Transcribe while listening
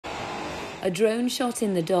A drone shot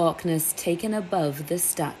in the darkness taken above the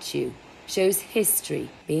statue shows history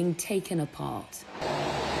being taken apart.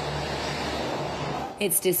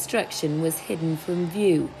 Its destruction was hidden from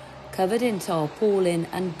view, covered in tarpaulin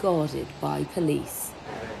and guarded by police.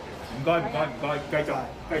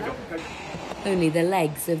 Only the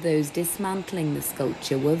legs of those dismantling the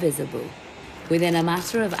sculpture were visible. Within a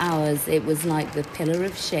matter of hours, it was like the Pillar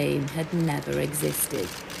of Shame had never existed.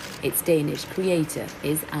 Its Danish creator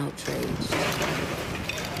is outraged.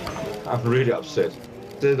 I'm really upset.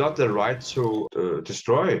 They're not the right to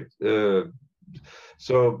destroy it.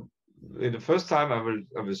 So in the first time, I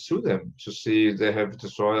will sue them to see they have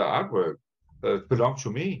destroyed the artwork that belonged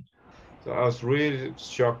to me. So I was really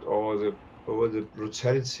shocked over the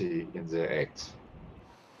brutality in the act.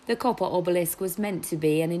 The copper obelisk was meant to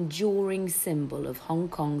be an enduring symbol of Hong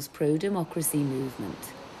Kong's pro-democracy movement,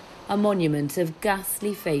 a monument of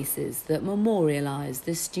ghastly faces that memorialised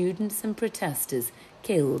the students and protesters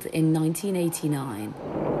killed in 1989.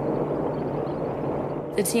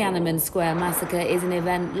 The Tiananmen Square massacre is an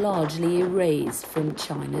event largely erased from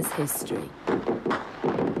China's history.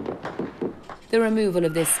 The removal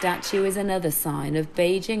of this statue is another sign of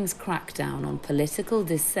Beijing's crackdown on political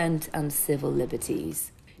dissent and civil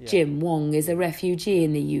liberties. Jim Wong is a refugee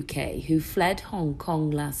in the UK who fled Hong Kong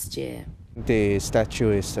last year. The statue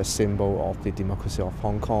is a symbol of the democracy of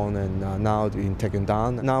Hong Kong, and now being taken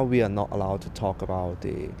down. Now we are not allowed to talk about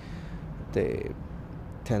the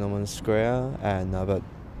Tiananmen Square, and but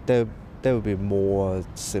there will be more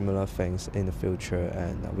similar things in the future,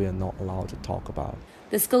 and we are not allowed to talk about.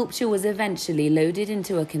 The sculpture was eventually loaded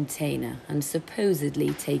into a container and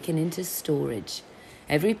supposedly taken into storage.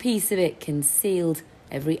 Every piece of it concealed,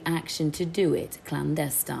 every action to do it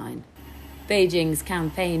clandestine. Beijing's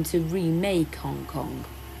campaign to remake Hong Kong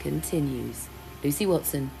continues. Lucy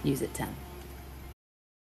Watson, News at 10.